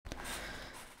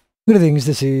Greetings,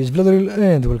 this is Vladimir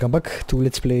and welcome back to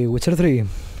Let's Play Witcher 3.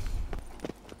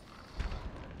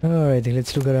 Alrighty,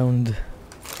 let's look around.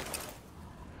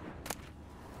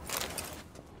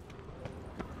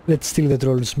 Let's steal the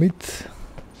troll's meat.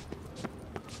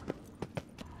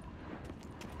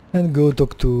 And go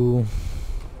talk to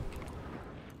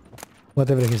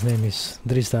whatever his name is,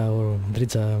 Drista or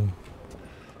Dritza.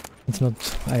 It's not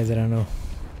either, I don't know.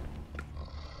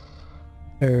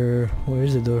 Where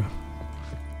is the door?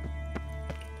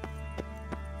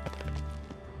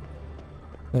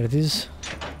 There it is.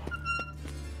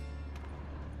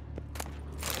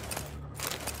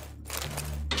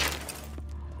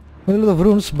 A lot of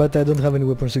rooms, but I don't have any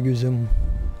weapons to use them.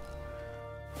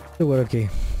 So we're okay.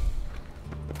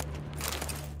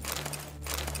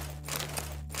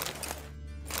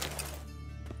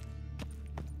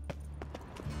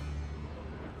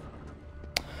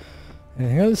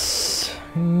 Anything else?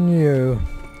 No.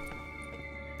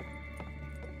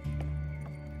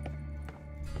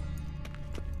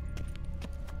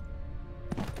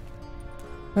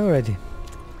 Alrighty.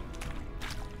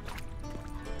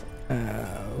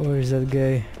 Where is that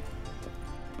guy?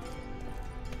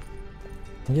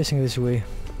 I'm guessing this way.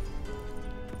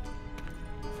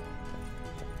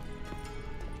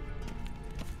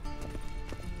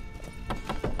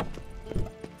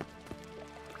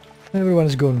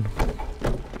 Everyone's gone.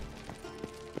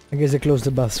 I guess they closed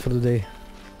the baths for the day.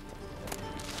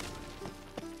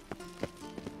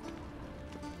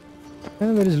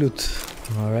 And there is loot.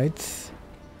 Alright.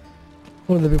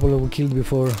 All the people that we killed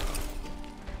before.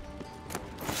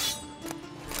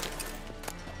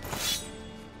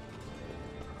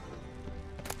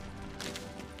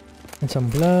 And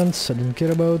some plants I didn't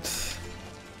care about.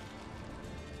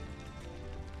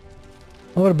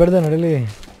 Overburden, really?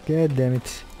 God damn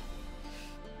it.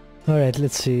 Alright,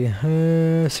 let's see.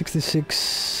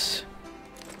 66,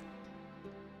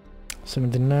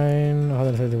 79,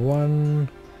 131,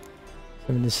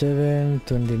 77,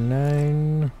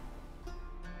 29,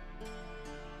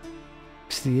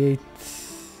 68.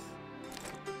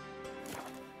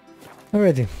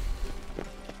 Alrighty.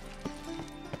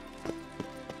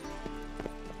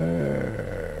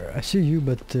 I see you,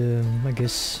 but I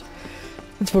guess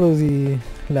let's follow the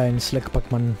lines like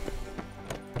Pac-Man.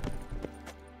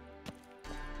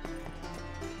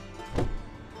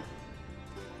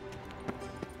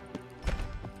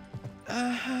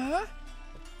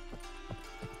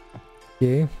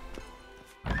 Okay.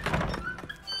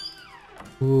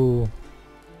 Ooh.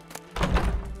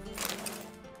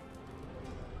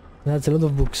 That's a lot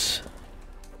of books.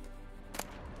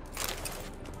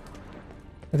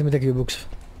 Let me take your books.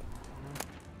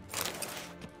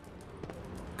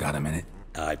 Got a minute?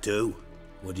 I do.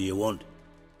 What do you want?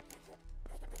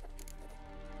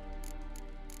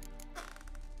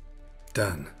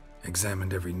 Done.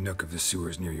 Examined every nook of the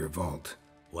sewers near your vault.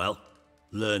 Well,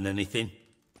 learn anything?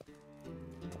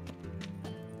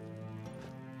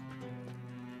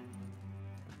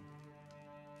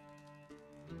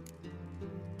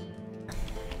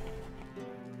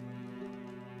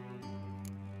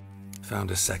 Found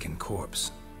a second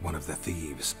corpse, one of the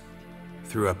thieves.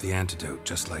 Threw up the antidote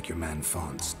just like your man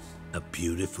Fonz. A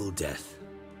beautiful death.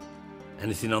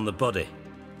 Anything on the body?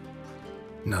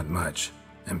 Not much.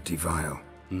 Empty vial.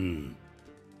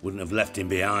 Wouldn't have left him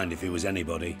behind if he was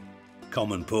anybody.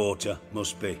 Common porter,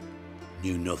 must be.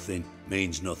 Knew nothing,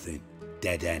 means nothing.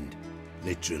 Dead end.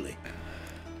 Literally.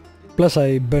 Plus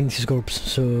I burned his corpse,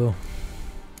 so...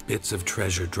 Bits of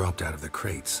treasure dropped out of the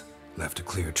crates. Left a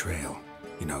clear trail.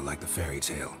 You know, like the fairy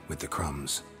tale, with the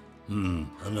crumbs. I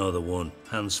know the one.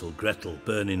 Hansel, Gretel,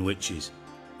 burning witches.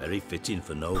 Very fitting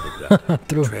for Novigrad.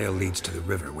 True. Trail leads to the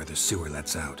river where the sewer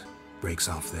lets out. Breaks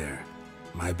off there.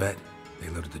 My bet, they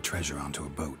loaded the treasure onto a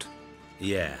boat.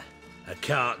 Yeah, a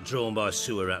cart drawn by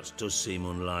sewer rats does seem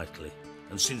unlikely.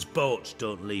 And since boats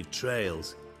don't leave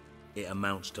trails, it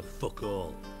amounts to fuck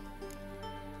all.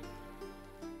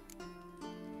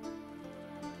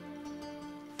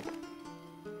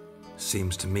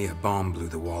 Seems to me a bomb blew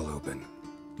the wall open.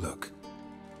 Look.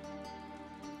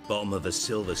 Bottom of a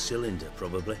silver cylinder,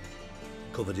 probably.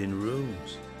 Covered in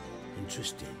runes.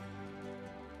 Interesting.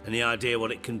 Any idea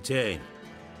what it contained?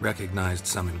 Recognized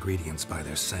some ingredients by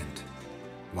their scent.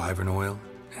 Wyvern oil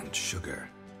and sugar.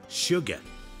 Sugar?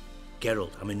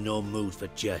 Geralt, I'm in no mood for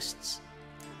jests.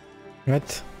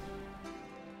 Right.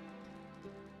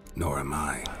 Nor am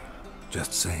I.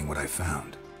 Just saying what I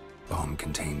found. Bomb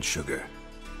contained sugar.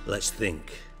 Let's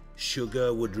think.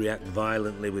 Sugar would react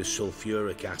violently with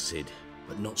sulfuric acid,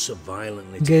 but not so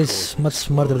violently to Guess cause much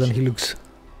smarter than he explosion. looks.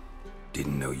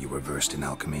 Didn't know you were versed in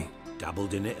alchemy.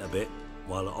 Dabbled in it a bit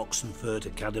while at Oxenford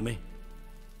Academy.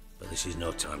 but this is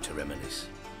no time to reminisce.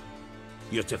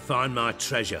 You're to find my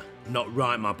treasure, not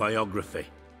write my biography.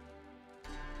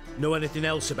 Know anything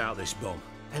else about this bomb?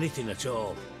 Anything at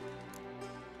all?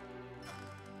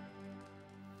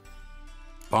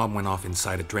 Bomb went off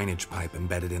inside a drainage pipe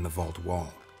embedded in the vault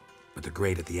wall. But the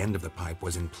grate at the end of the pipe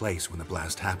was in place when the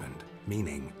blast happened,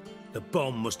 meaning... The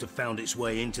bomb must have found its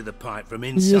way into the pipe from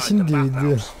inside Yes, the indeed.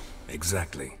 bathhouse.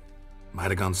 Exactly.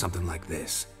 Might have gone something like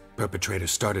this. Perpetrator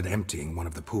started emptying one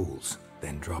of the pools,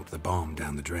 then dropped the bomb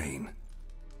down the drain.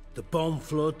 The bomb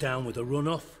flowed down with a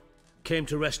runoff, came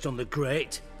to rest on the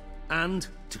grate, and,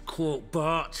 to quote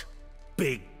Bart,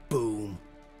 big boom.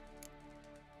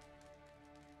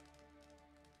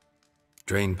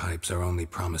 Drain pipes are only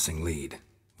promising lead.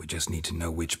 We just need to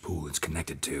know which pool it's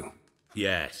connected to.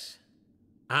 Yes.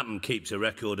 Appen keeps a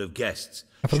record of guests.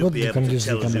 I forgot Should be you able can to use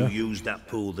the tell us who camera. used that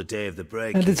pool the day of the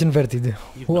break. And it's inverted.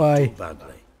 You've not Why? done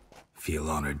badly. Feel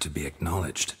honored to be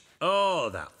acknowledged. Oh,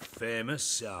 that famous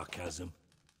sarcasm.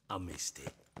 I missed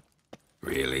it.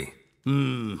 Really?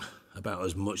 About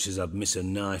as much as I'd miss a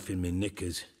knife in me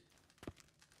knickers.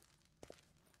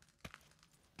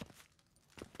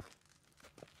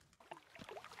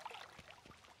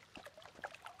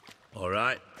 All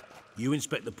right. You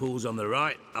inspect the pools on the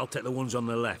right, I'll take the ones on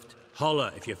the left.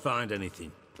 Holler if you find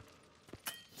anything.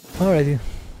 Alrighty.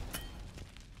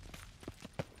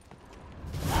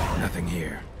 Nothing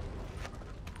here.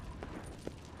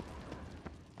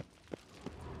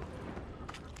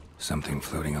 Something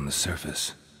floating on the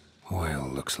surface. Oil,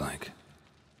 looks like.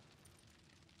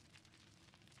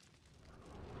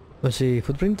 Let's see,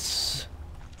 footprints.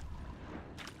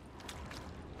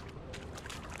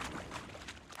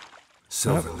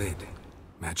 Silver lid.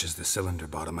 Matches the cylinder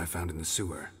bottom I found in the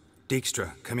sewer.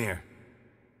 Dijkstra, come here.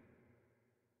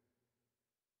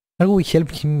 How do we help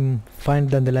him find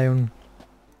Dandelion?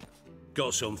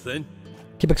 Got something?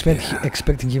 Keep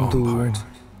expecting him Bomb to part.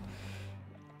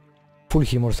 pull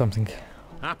him or something.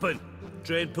 Happen.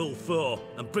 Drain pool 4,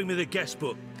 and bring me the guest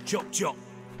book. Chop chop.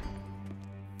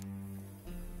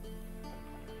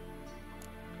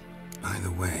 By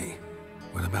the way,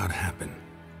 what about Happen?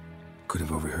 Could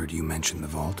have overheard you mention the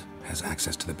vault. Has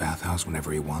access to the bathhouse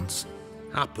whenever he wants.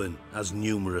 Happen has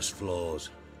numerous flaws.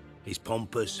 He's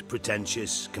pompous,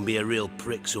 pretentious, can be a real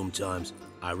prick sometimes,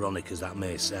 ironic as that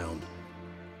may sound.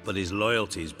 But his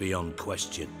loyalty's beyond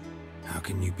question. How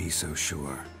can you be so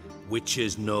sure?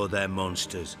 Witches know their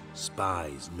monsters,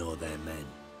 spies know their men.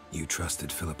 You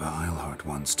trusted Philippa Eilhart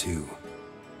once too.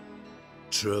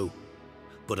 True.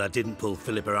 But I didn't pull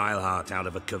Philippa Eilhart out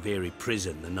of a Kaviri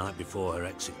prison the night before her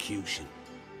execution.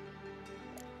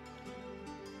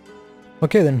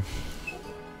 Okay then.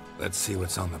 Let's see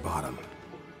what's on the bottom.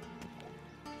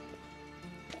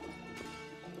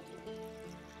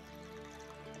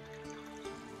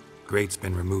 Grate's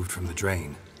been removed from the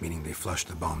drain, meaning they flushed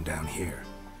the bomb down here.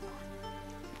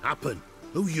 Happen.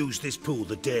 Who used this pool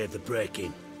the day of the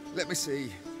break-in? Let me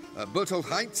see. Bertolt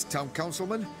Heinz, town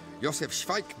councilman, Josef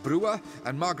Schweik, brewer,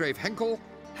 and Margrave Henkel.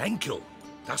 Henkel?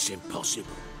 That's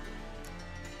impossible.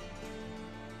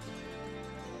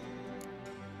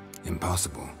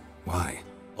 Impossible. Why?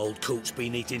 Old Coot's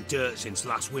been eating dirt since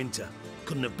last winter.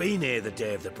 Couldn't have been here the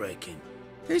day of the break-in.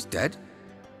 He's dead?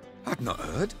 I'd not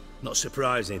heard. Not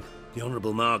surprising. The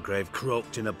Honourable Margrave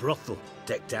croaked in a brothel,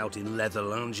 decked out in leather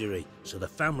lingerie, so the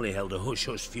family held a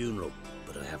hush-hush funeral.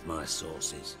 But I have my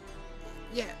sources.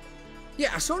 Yeah,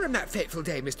 I saw him that fateful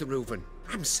day, Mr. Reuven.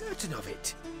 I'm certain of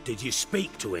it. Did you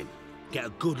speak to him? Get a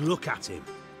good look at him?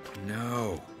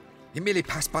 No. He merely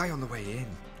passed by on the way in.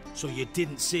 So you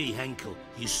didn't see Henkel,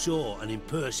 you saw an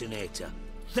impersonator.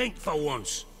 Think for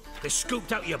once. They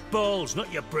scooped out your balls,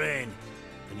 not your brain.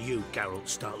 And you, Geralt,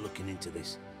 start looking into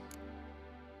this.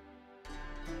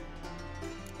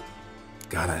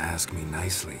 Gotta ask me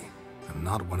nicely. I'm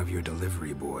not one of your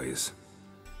delivery boys.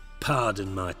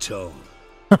 Pardon my tone.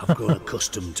 I've grown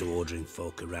accustomed to ordering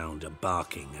folk around and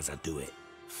barking as I do it.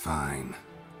 Fine.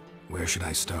 Where should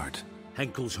I start?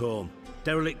 Henkel's home.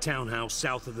 Derelict townhouse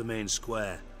south of the main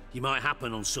square. You might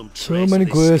happen on some So trace many of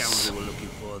this quests. scoundrel we're looking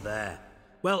for there.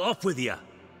 Well, off with you.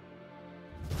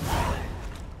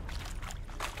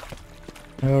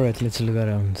 Alright, let's look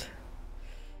around.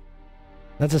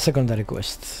 That's a secondary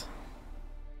quest.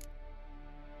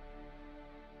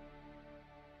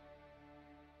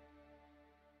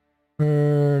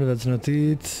 That's not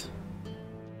it.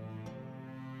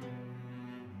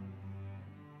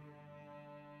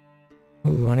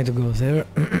 Ooh, I need to go there.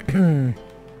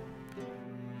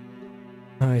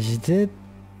 Oh, is it it?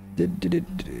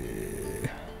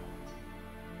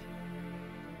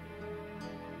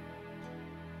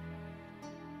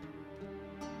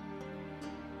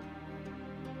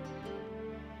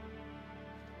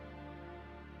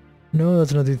 No,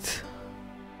 that's not it.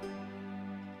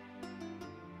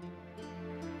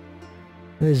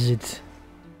 This is it.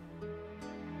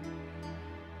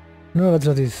 No, that's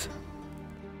not it.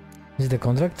 Is it the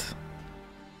contract?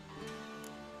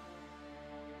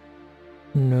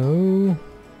 No.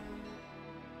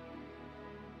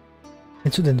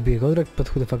 It shouldn't be a contract, but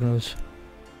who the fuck knows?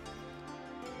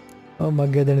 Oh my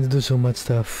god, I need to do so much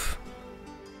stuff.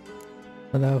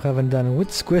 And I haven't done.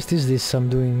 Which quest is this I'm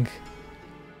doing?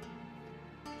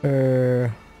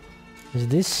 Is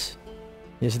this?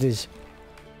 Yes, it is.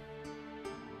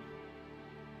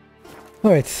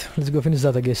 Alright, let's go finish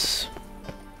that, I guess.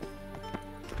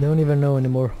 Don't even know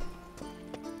anymore.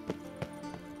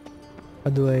 How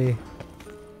do I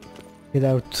get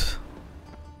out?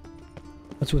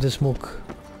 What's with the smoke?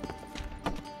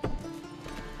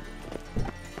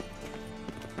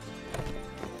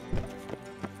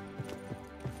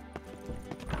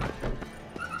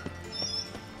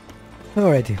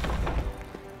 Alrighty.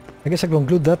 I guess I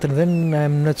conclude that, and then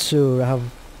I'm not sure. I have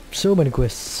so many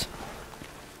quests.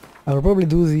 I will probably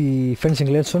do the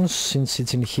fencing lessons since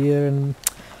it's in here, and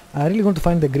I really want to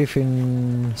find the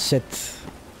griffin set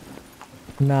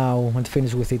now and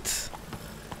finish with it.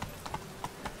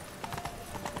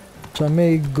 So I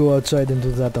may go outside and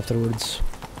do that afterwards.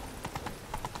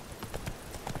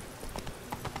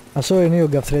 I saw a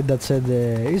NeoGAF thread that said,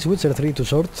 is Witcher 3 too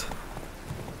short?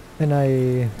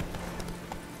 And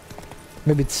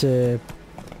maybe it's it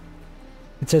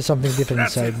says something different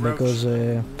inside, because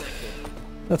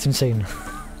that's insane.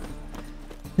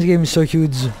 This game is so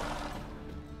huge. It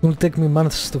will take me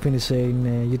months to finish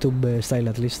in YouTube style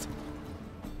at least.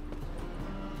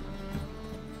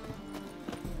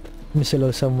 Let me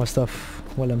sell some of my stuff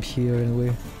while I'm here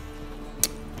anyway.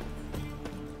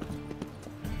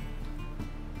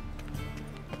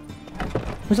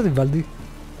 Was that Ivaldi?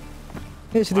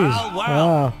 Yes, it is.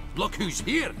 Ah, Look who's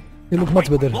here. you look much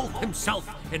better. Wolf himself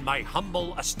in my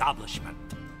humble establishment.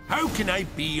 How can I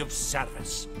be of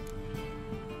service?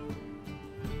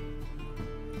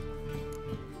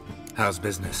 How's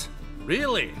business?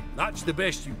 Really? That's the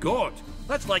best you got?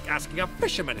 That's like asking a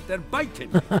fisherman if they're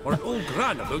biting, or an old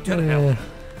gran about her health.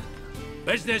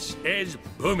 Business is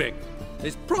booming.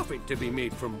 There's profit to be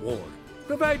made from war,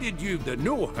 provided you've the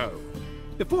know-how.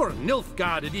 Before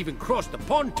Nilfgaard had even crossed the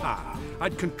Pontar,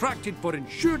 I'd contracted for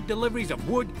insured deliveries of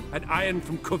wood and iron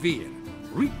from Kovir,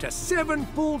 reaped a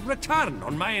 7-fold return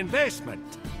on my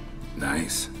investment.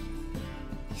 Nice.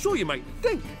 So you might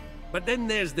think, but then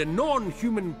there's the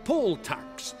non-human poll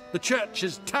tax, the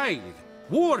church's tithe,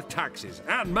 war taxes,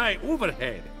 and my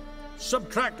overhead.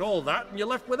 Subtract all that and you're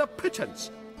left with a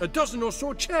pittance, a dozen or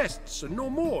so chests and no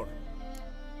more.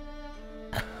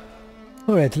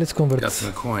 Alright, let's convert. Got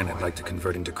some coin I'd like to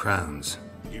convert into crowns.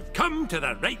 You've come to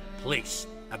the right place.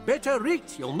 A better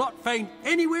rate you'll not find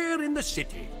anywhere in the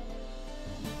city.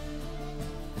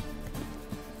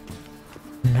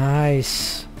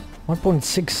 Nice.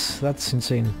 1.6, that's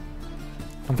insane.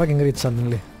 I'm fucking rich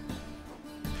suddenly.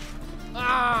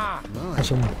 Ah!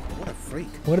 Awesome. What a freak.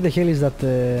 Where the hell is that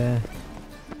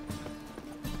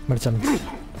merchant?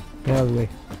 Get out of the way.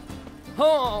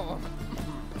 Oh!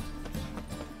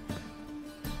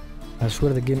 I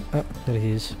swear the game... Oh, there he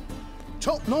is.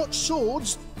 Top-notch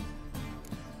swords.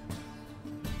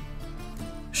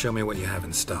 Show me what you have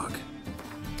in stock.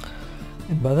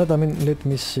 And by that I mean, let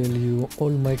me sell you all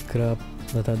my crap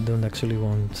that I don't actually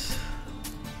want.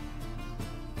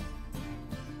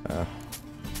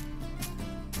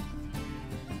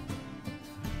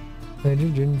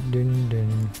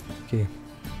 Okay.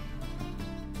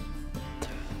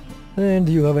 And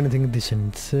do you have anything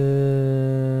decent?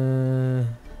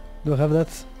 Do I have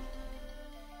that?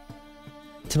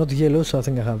 It's not yellow, so I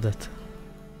think I have that.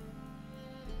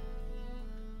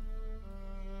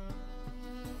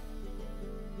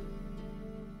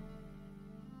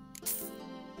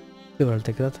 Sure, I'll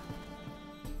take that.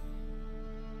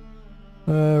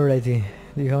 Alrighty,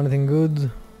 do you have anything good?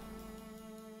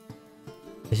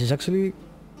 This is actually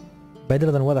better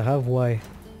than what I have. Why?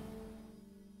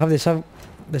 Have this have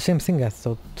the same thing I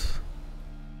thought.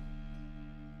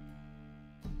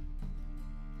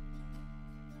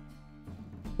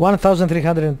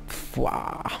 $1,300.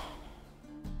 Wow.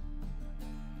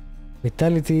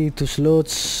 Vitality, 2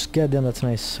 slots. God damn, that's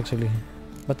nice actually.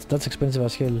 But that's expensive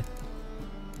as hell.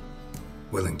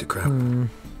 Willing to crap. Let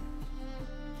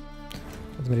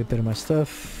me repair my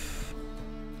stuff.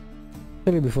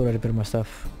 Maybe before I repair my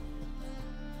stuff.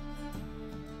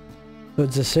 So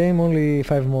it's the same, only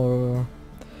 5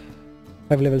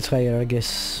 levels higher, I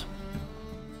guess.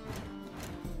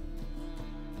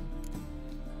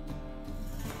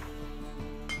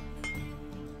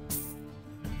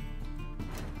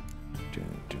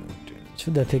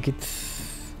 Should I take it?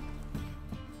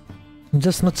 I'm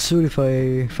just not sure if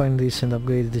I find this and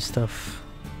upgrade this stuff.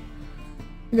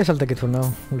 I guess I'll take it for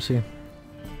now, we'll see.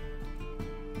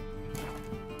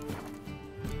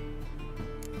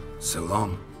 So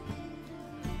long.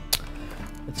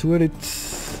 It's worth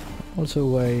it. Also,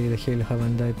 why the hell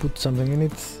haven't I put something in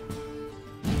it?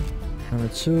 I'm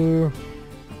not sure.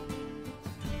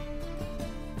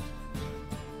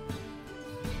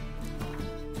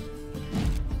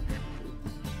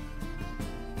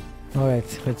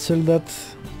 Alright, let's sell that.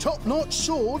 Top-notch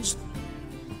swords.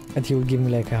 And he will give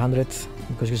me like 100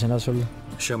 because he's an asshole.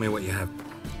 Show me what you have.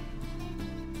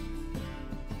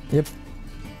 Yep.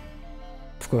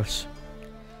 Of course.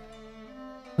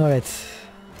 Alright.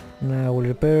 Now we'll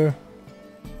repair.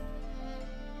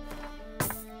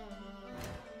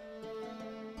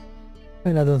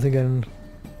 And I don't think I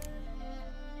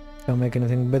can make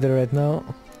anything better right now.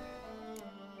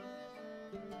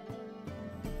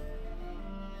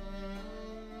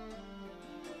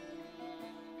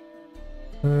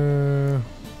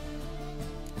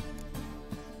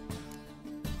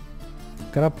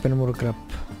 Crap and more crap.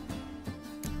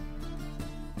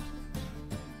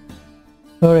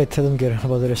 Alright, I don't care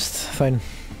about the rest. Fine.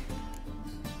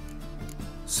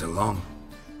 So long.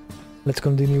 Let's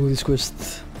continue with this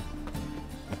quest.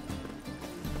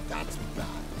 That's bad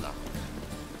luck.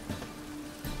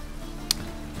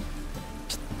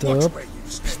 Watch Stop where you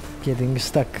step. getting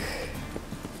stuck.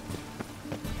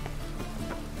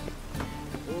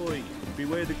 Oi,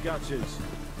 beware the gutters.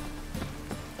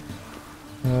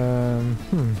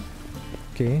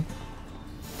 Okay.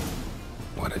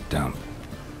 What a dump.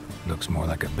 Looks more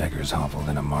like a beggar's hovel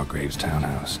than a Margrave's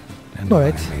townhouse. And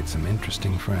Alright. I made some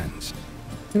interesting friends.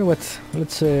 You know what?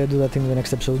 Let's do that in the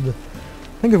next episode.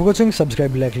 Thank you for watching,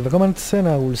 subscribe, like, leave a comment, and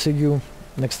I will see you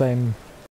next time.